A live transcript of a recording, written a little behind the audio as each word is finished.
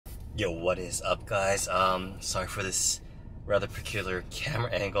Yo, what is up, guys? Sorry for this rather peculiar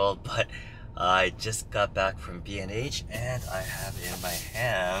camera angle, but I just got back from B&H and I have in my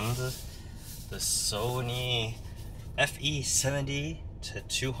hand the Sony FE70 to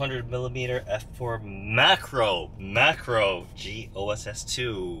 200mm f4 macro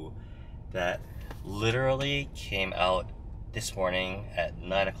GOSS2 that literally came out this morning at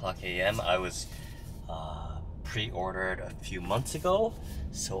 9 o'clock a.m. I was pre-ordered a few months ago,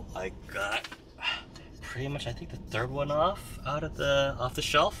 so I got pretty much, I think, the third one off the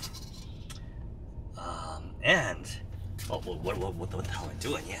shelf. And what the hell am I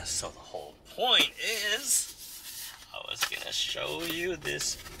doing? Yeah, so the whole point is I was gonna show you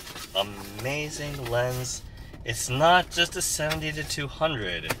this amazing lens. It's not just a 70 to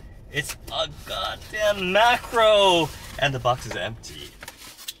 200. It's a goddamn macro, and the box is empty.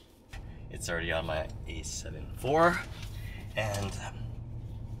 It's already on my A7 IV, and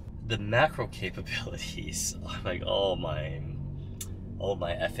the macro capabilities are like, oh my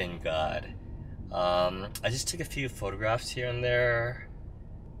effing god. I just took a few photographs here and there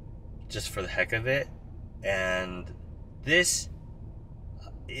just for the heck of it, and it's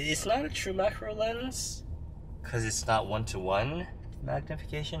not a true macro lens because it's not 1:1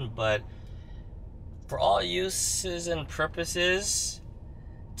 magnification, but for all uses and purposes,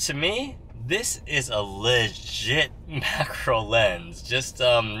 to me, this is a legit macro lens. Just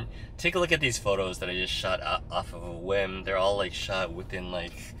take a look at these photos that I just shot off of a whim. They're all like shot within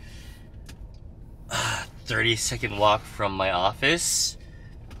like 30-second walk from my office.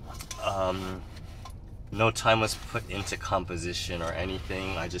 No time was put into composition or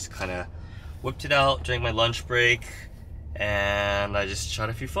anything. I just kind of whipped it out during my lunch break and I just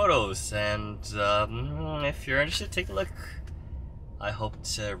shot a few photos. And if you're interested, take a look. I hope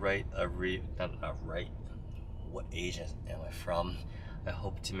to write what age am I from? I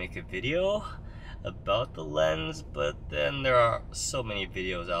hope to make a video about the lens, but then there are so many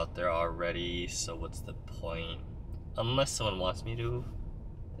videos out there already, so what's the point? Unless someone wants me to,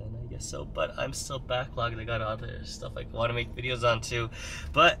 then I guess so, but I'm still backlogged. I got other stuff I want to make videos on too,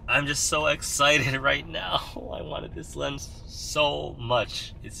 but I'm just so excited right now. I wanted this lens so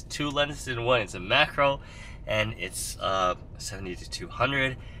much. It's two lenses in one. It's a macro, and it's 70 to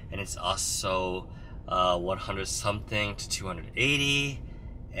 200, and it's also 100 something to 280,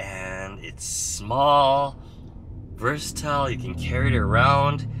 and it's small, versatile. You can carry it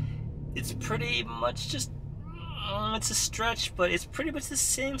around. It's pretty much just it's a stretch, but it's pretty much the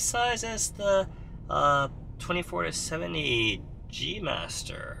same size as the 24 to 70 G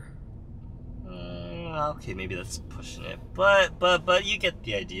Master. Okay, maybe that's pushing it, but you get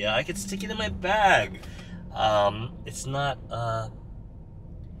the idea. I could stick it in my bag. It's not a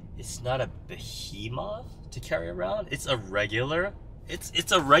behemoth to carry around. It's a regular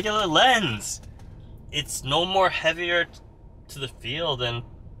lens. It's no more heavier to the feel than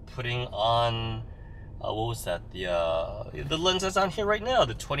putting on what was that, the lens that's on here right now,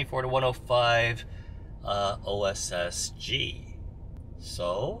 the 24 to 105 OSS G.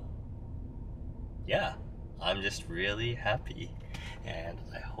 So yeah, I'm just really happy, and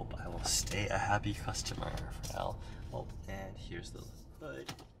I hope I will stay a happy customer for now. Oh, and here's the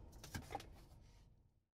hood.